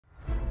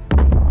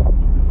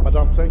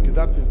Thank you.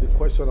 That is the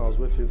question I was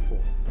waiting for.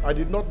 I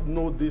did not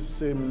know this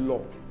same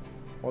law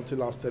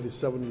until I was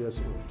 37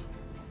 years old.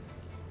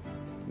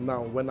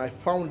 Now, when I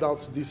found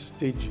out these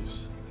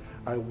stages,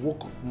 I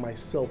woke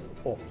myself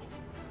up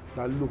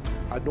that, look,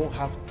 I don't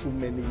have too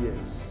many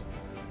years.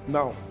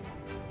 Now,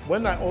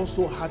 when I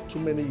also had too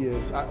many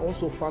years, I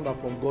also found out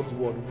from God's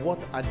word, what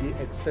are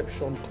the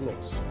exception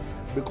clause?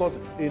 Because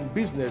in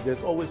business,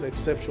 there's always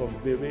exception,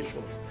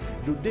 variations.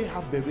 Do they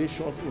have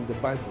variations in the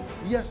Bible?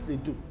 Yes, they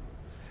do.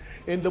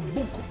 In the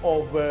book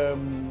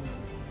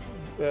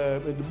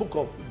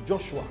of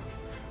Joshua,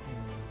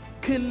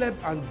 Caleb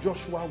and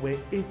Joshua were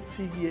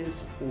 80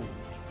 years old.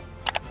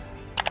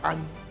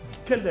 And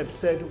Caleb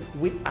said,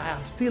 I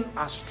am still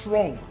as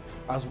strong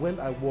as when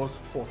I was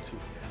 40.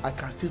 I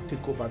can still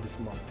take over this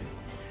mountain.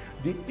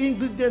 The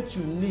ingredient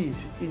you need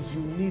is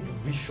you need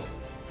vision.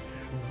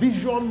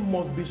 Vision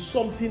must be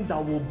something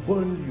that will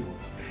burn you.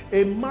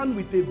 A man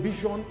with a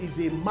vision is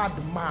a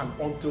madman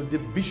until the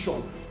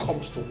vision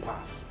comes to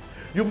pass.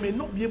 You may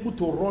not be able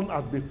to run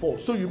as before,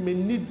 so you may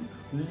need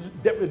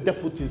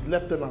deputies,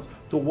 lieutenants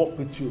to work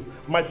with you.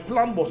 My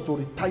plan was to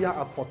retire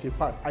at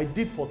 45. I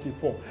did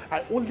 44.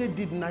 I only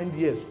did 9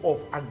 years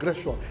of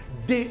aggression,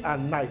 day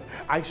and night.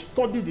 I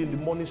studied in the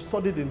morning,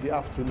 studied in the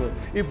afternoon.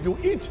 If you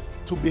eat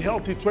to be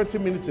healthy 20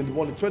 minutes in the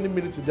morning, 20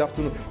 minutes in the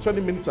afternoon,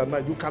 20 minutes at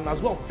night, you can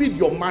as well feed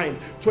your mind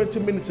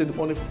 20 minutes in the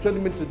morning, 20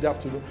 minutes in the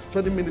afternoon,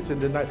 20 minutes in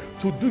the night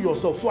to do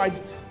yourself. So I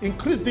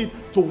increased it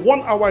to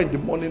 1 hour in the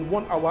morning,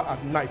 1 hour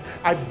at night.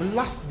 I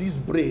blast this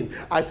brain.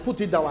 I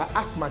put it down. I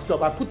ask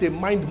myself, I put a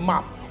mind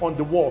map on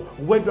the wall.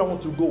 Where do I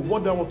want to go?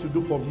 What do I want to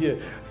do from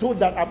here? So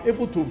that I'm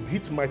able to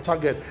hit my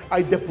target.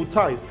 I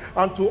deputize.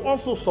 And to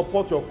also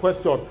support your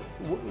question,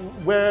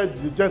 where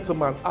the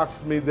gentleman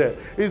asked me there,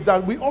 is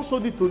that we also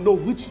need to know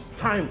which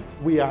time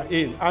we are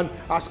in. And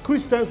as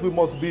Christians, we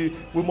must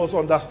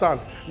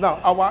understand. Now,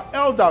 our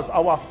elders,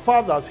 our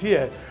fathers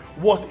here,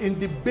 was in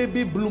the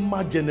baby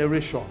bloomer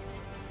generation.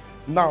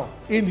 Now,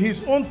 in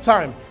his own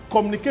time,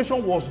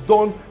 communication was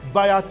done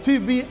via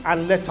TV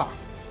and letter.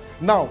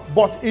 Now,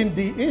 but in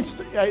the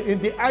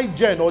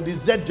iGen or the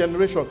Z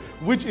generation,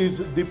 which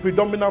is the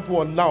predominant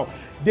one now,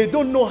 they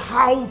don't know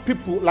how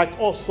people like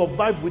us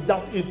survive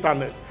without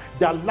internet.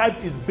 Their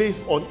life is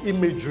based on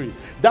imagery.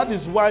 That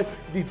is why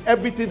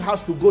everything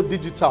has to go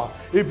digital.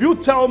 If you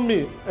tell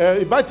me,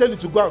 if I tell you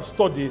to go and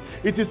study,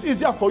 it is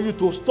easier for you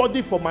to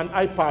study from an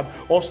iPad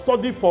or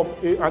study from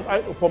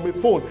a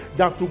phone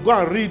than to go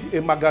and read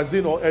a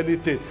magazine or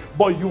anything.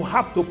 But you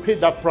have to pay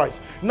that price.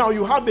 Now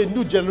you have a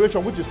new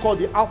generation, which is called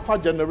the Alpha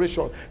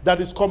generation,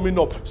 that is coming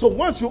up. So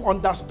once you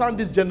understand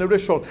this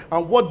generation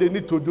and what they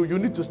need to do, you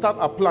need to start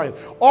applying.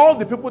 All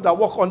the people that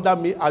work under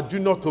me are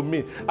junior to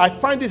me. I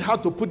find it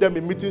hard to put them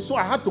in meetings, so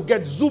I had to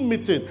get Zoom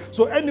meeting.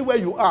 So anywhere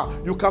you are,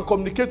 you can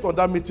communicate on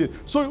that meeting.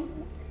 So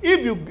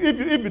if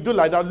you do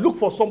like that, look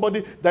for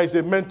somebody that is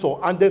a mentor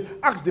and then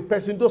ask the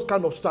person those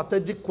kind of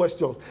strategic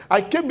questions. I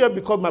came here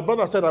because my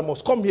brother said I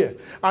must come here.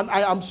 And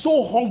I am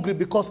so hungry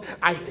because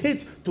I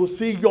hate to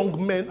see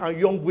young men and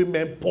young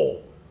women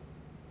poor.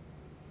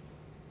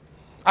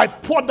 I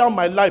pour down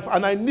my life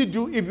and I need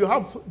you, if you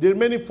have the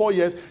remaining 4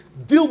 years,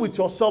 deal with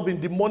yourself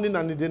in the morning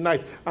and in the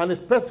night. And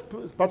expect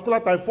particular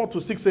time 4 to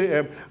 6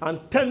 a.m.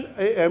 and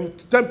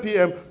 10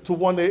 p.m. to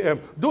 1 a.m.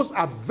 Those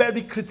are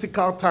very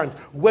critical times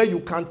where you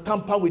can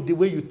tamper with the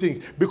way you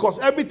think. Because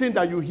everything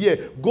that you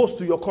hear goes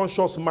to your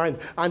conscious mind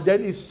and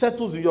then it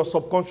settles in your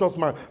subconscious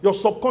mind. Your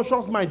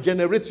subconscious mind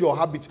generates your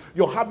habits.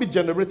 Your habit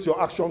generates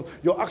your actions.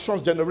 Your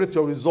actions generate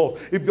your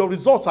results. If your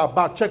results are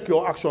bad, check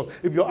your actions.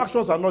 If your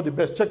actions are not the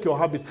best, check your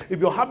habits. If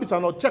your habits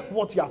are not, check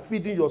what you are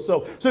feeding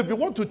yourself. So if you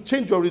want to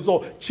change your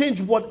result,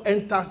 change what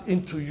enters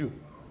into you.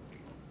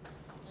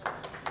 So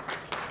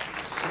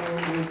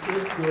we'll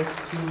take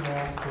just 2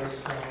 more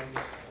questions.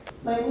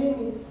 My name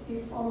is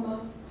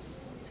Ifoma.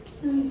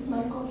 Please,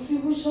 my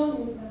contribution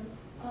is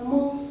that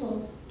amongst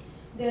us,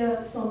 there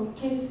are some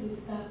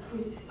cases that are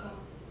critical.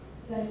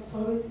 Like,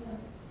 for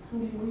instance,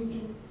 I'm a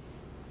widow.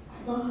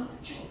 I don't have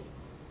a job.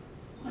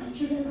 My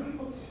children are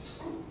not in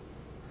school.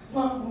 I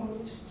don't have money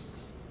to eat.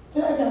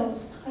 The other day I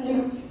was crying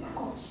at the back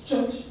of the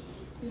church.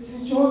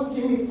 Mrs. John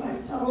gave me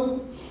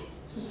 5,000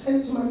 to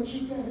send to my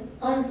children.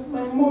 And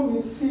my mom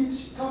is sick,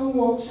 she can't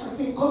walk, she has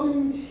been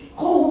calling me,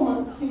 come home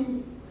and see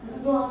me.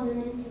 And I don't have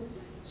anything.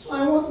 So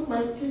I want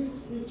my kids to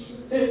be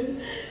treated.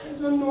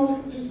 I don't know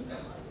where to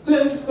start.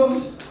 Bless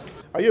God.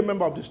 Are you a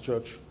member of this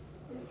church?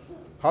 Yes, sir.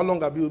 How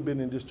long have you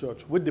been in this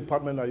church? Which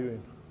department are you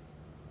in?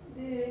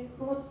 They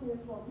brought me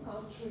from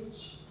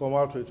outreach. From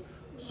outreach.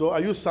 So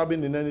are you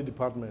serving in any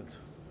department?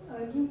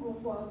 I do go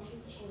for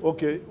outreach.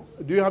 Okay.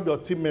 Do you have your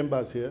team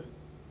members here?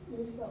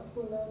 Mr.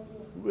 Folabi.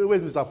 Where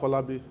is Mr.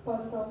 Folabi?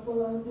 Pastor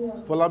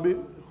Folabi.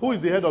 Folabi? Who is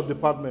the head of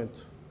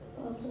department?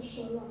 Pastor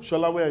Shola.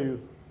 Shola, where are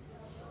you?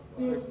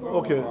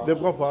 Okay, they've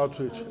gone for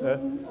outreach.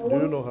 Do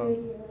you know her?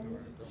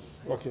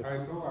 Okay. I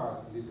know our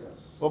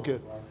leaders. Okay.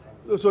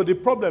 So the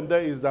problem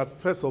there is that,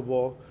 first of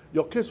all,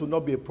 your case will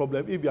not be a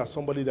problem if you are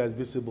somebody that is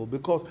visible,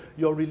 because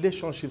your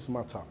relationships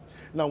matter.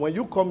 Now, when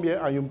you come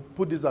here and you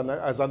put this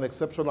as an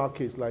exceptional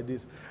case like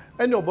this,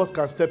 any of us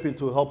can step in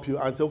to help you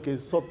and say, okay,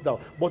 sort it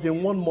out. But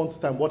in 1 month's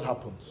time, what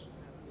happens?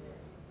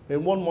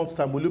 In 1 month's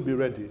time, will you be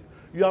ready?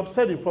 You have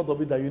said in front of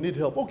me that you need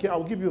help. Okay,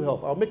 I'll give you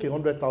help. I'll make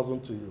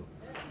 100,000 to you.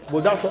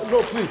 But that's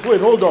no, please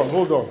wait. Hold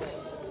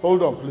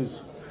on,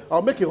 please.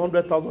 I'll make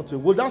 100,000 to you.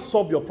 Will that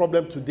solve your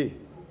problem today?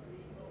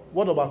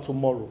 What about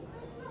tomorrow?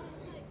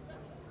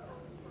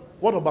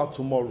 What about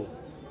tomorrow?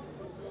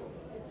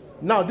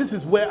 Now, this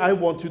is where I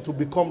want you to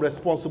become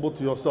responsible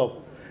to yourself.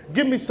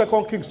 Give me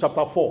 2 Kings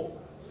chapter 4.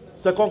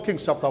 2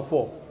 Kings chapter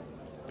 4.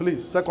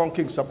 Please, 2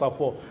 Kings chapter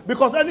 4.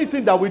 Because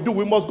anything that we do,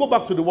 we must go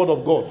back to the word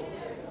of God.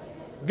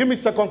 Give me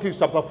 2 Kings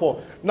chapter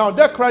 4. Now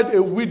there cried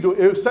a widow,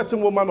 a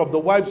certain woman of the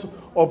wives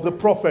of the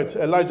prophet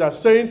Elijah,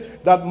 saying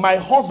that my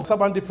husband's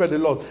servant deferred the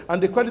Lord,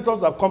 and the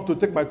creditors have come to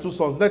take my 2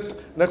 sons.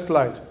 Next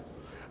slide.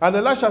 And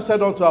Elisha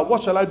said unto her,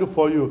 what shall I do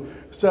for you?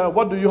 Sir,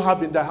 what do you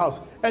have in the house?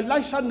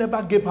 Elisha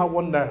never gave her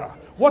 1 naira.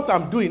 What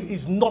I'm doing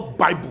is not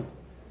Bible.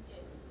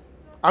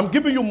 I'm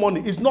giving you money.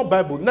 It's not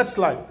Bible. Next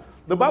slide.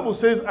 The Bible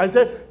says,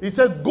 he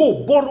said,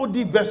 go, borrow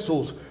the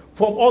vessels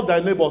from all thy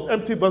neighbors,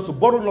 empty vessels,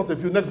 borrow not a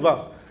few. Next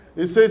verse.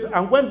 It says,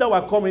 and when thou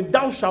art coming,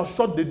 thou shalt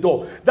shut the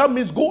door. That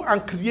means go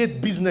and create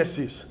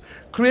businesses.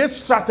 Create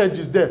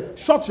strategies there.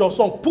 Shut your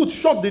song.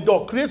 Shut the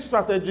door. Create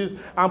strategies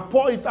and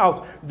pour it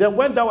out. Then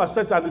when thou art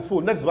set and it's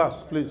full. Next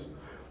verse, please.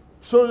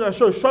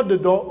 So shut the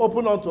door,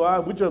 open unto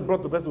her, which was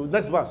brought the vessel.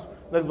 Next verse.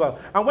 Next verse.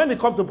 And when it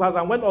come to pass,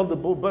 and when all the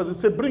vessels,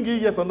 he said, bring ye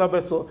yet another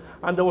vessel.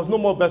 And there was no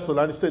more vessel.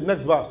 And he said,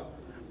 next verse.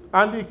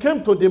 And he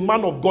came to the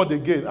man of God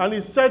again. And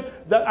he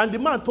said, that, and the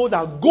man told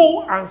her,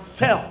 go and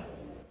sell.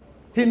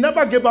 He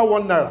never gave her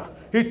 1 naira.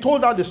 He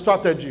told her the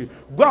strategy.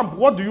 Go and,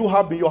 what do you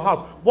have in your house?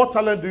 What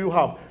talent do you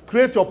have?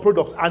 Create your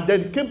products. And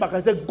then he came back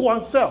and said, go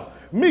and sell.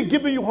 Me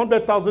giving you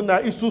 100,000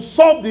 naira is to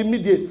solve the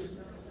immediate.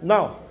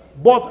 Now,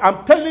 but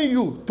I'm telling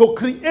you to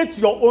create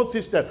your own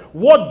system.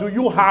 What do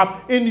you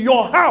have in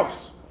your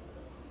house?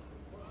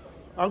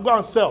 And go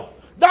and sell.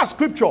 That's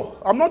scripture.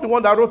 I'm not the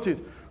one that wrote it.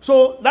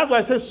 So that's why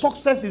I say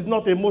success is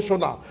not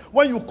emotional.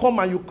 When you come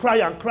and you cry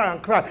and cry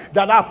and cry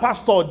that our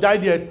pastor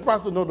died here.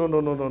 Pastor,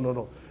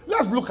 no.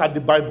 Let's look at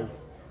the Bible.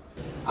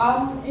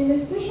 In a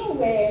situation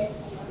where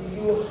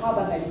you have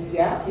an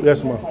idea,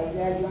 yes, ma'am.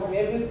 Idea, you have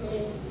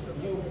everything,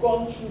 you've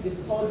gone through the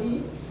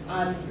study,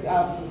 and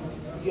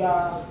you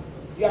are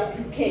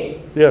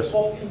prepared. Yes.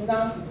 For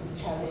finance is the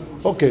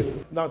challenge. Okay.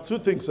 Now 2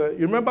 things.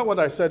 You remember what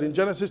I said in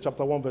Genesis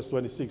chapter 1 verse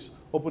 26.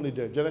 Open it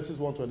there. Genesis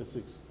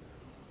 1:26.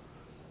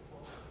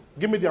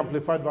 Give me the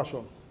amplified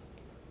version.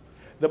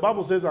 The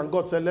Bible says, and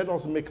God said, let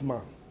us make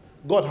man.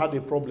 God had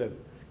a problem.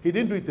 He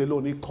didn't do it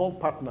alone. He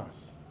called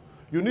partners.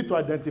 You need to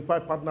identify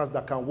partners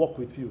that can work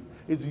with you.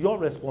 It's your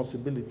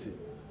responsibility.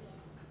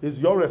 It's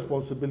your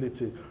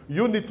responsibility.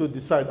 You need to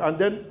decide. And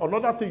then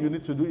another thing you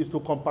need to do is to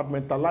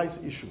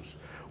compartmentalize issues.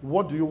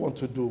 What do you want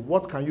to do?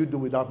 What can you do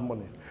without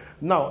money?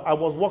 Now, I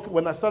was working,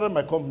 when I started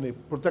my company,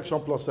 Protection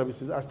Plus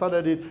Services, I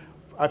started it.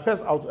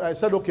 I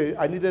said, okay,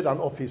 I needed an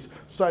office.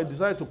 So I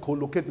decided to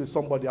co-locate with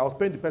somebody. I was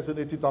paying the person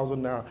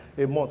 80,000 naira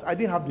a month. I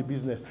didn't have the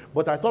business.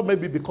 But I thought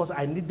maybe because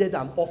I needed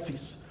an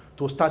office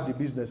to start the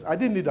business. I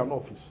didn't need an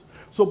office.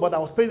 So, but I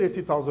was paying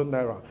 80,000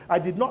 naira. I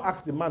did not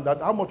ask the man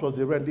that how much was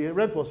the rent. The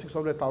rent was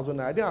 600,000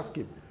 naira. I didn't ask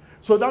him.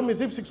 So that means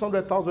if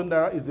 600,000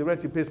 naira is the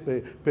rent he pays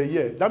per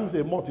year, that means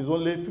a month is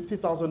only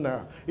 50,000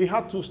 naira. He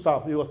had 2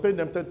 staff. He was paying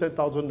them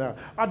 10,000 naira.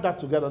 Add that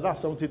together, that's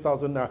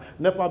 70,000 naira.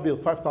 NEPA bill,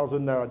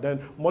 5,000 naira. Then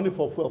money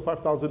for fuel,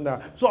 5,000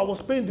 naira. So I was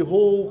paying the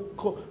whole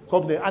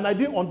company. And I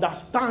didn't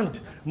understand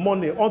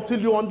money until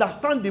you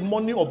understand the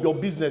money of your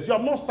business. You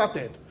have not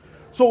started.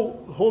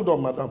 So hold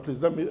on, madam,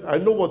 please. I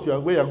know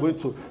where you're going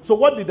to. So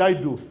what did I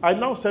do? I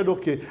now said,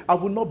 okay, I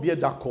will not bear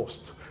that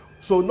cost.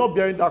 So not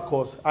bearing that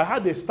cost, I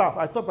had a staff.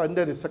 I thought I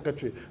needed a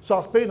secretary. So I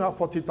was paying her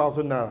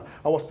 40,000 naira.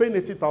 I was paying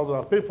 80,000. I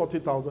was paying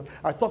 40,000.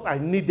 I thought I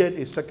needed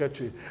a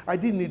secretary. I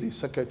didn't need a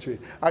secretary.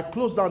 I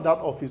closed down that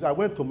office. I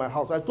went to my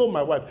house. I told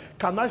my wife,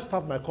 can I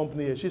start my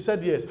company here? She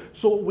said yes.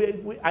 So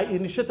I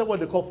initiated what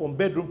they call from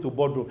bedroom to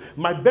boardroom.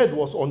 My bed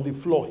was on the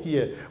floor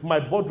here. My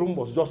boardroom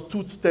was just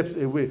 2 steps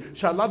away.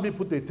 She allowed me to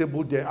put a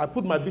table there. I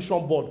put my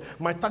vision board.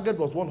 My target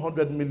was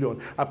 100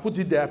 million. I put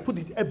it there. I put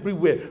it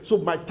everywhere. So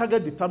my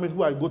target determined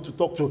who I go to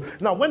talk to.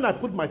 Now, when I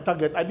put my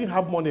target, I didn't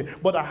have money,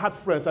 but I had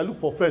friends. I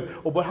looked for friends.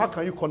 Oh, but how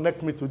can you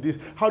connect me to this?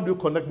 How do you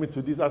connect me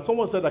to this? And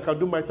someone said I can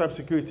do my time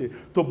security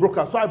to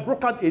broker. So I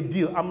brokered a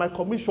deal, and my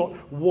commission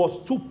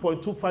was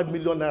 2.25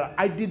 million naira.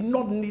 I did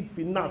not need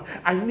finance.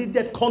 I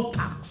needed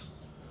contacts.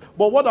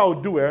 But what I'll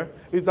do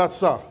is that,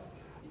 sir,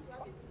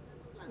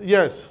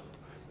 yes,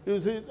 you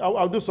see,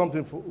 I'll do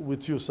something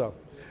with you, sir.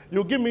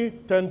 You give me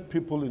 10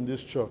 people in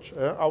this church.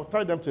 I'll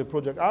tie them to a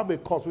project. I have a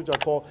course which I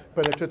call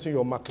Penetrating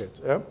Your Market.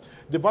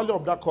 The value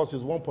of that course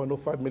is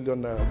 1.05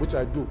 million naira, which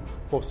I do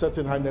for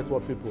certain high net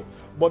worth people.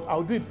 But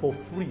I'll do it for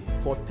free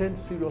for 10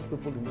 serious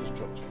people in this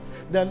church.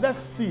 Then let's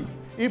see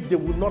if they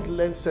will not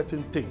learn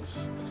certain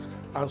things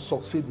and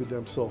succeed with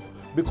themselves.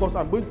 because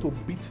I'm going to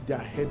beat their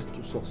head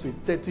to succeed.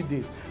 30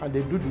 days, and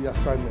they do the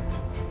assignment.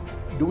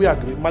 Do we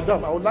agree?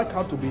 Madam, I would like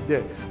her to be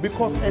there,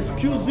 because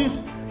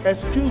excuses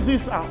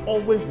are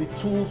always the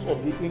tools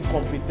of the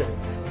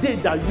incompetent. They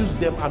that use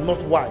them are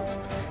not wise.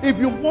 If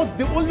you want,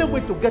 the only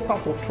way to get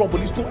out of trouble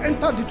is to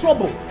enter the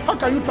trouble. How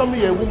can you tell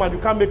me you're a woman, you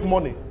can't make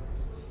money?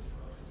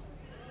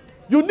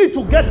 You need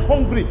to get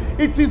hungry.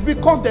 It is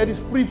because there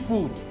is free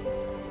food.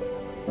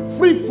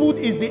 Free food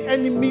is the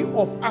enemy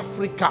of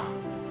Africa.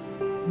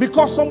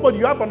 Because somebody,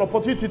 you have an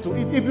opportunity to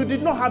eat. If you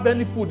did not have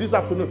any food this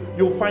afternoon,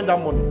 you'll find that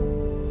money.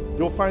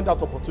 You'll find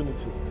that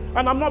opportunity.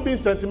 And I'm not being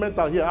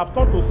sentimental here. I've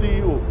turned to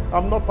CEO.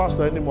 I'm not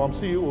pastor anymore. I'm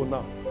CEO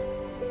now.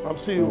 I'm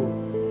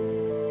CEO.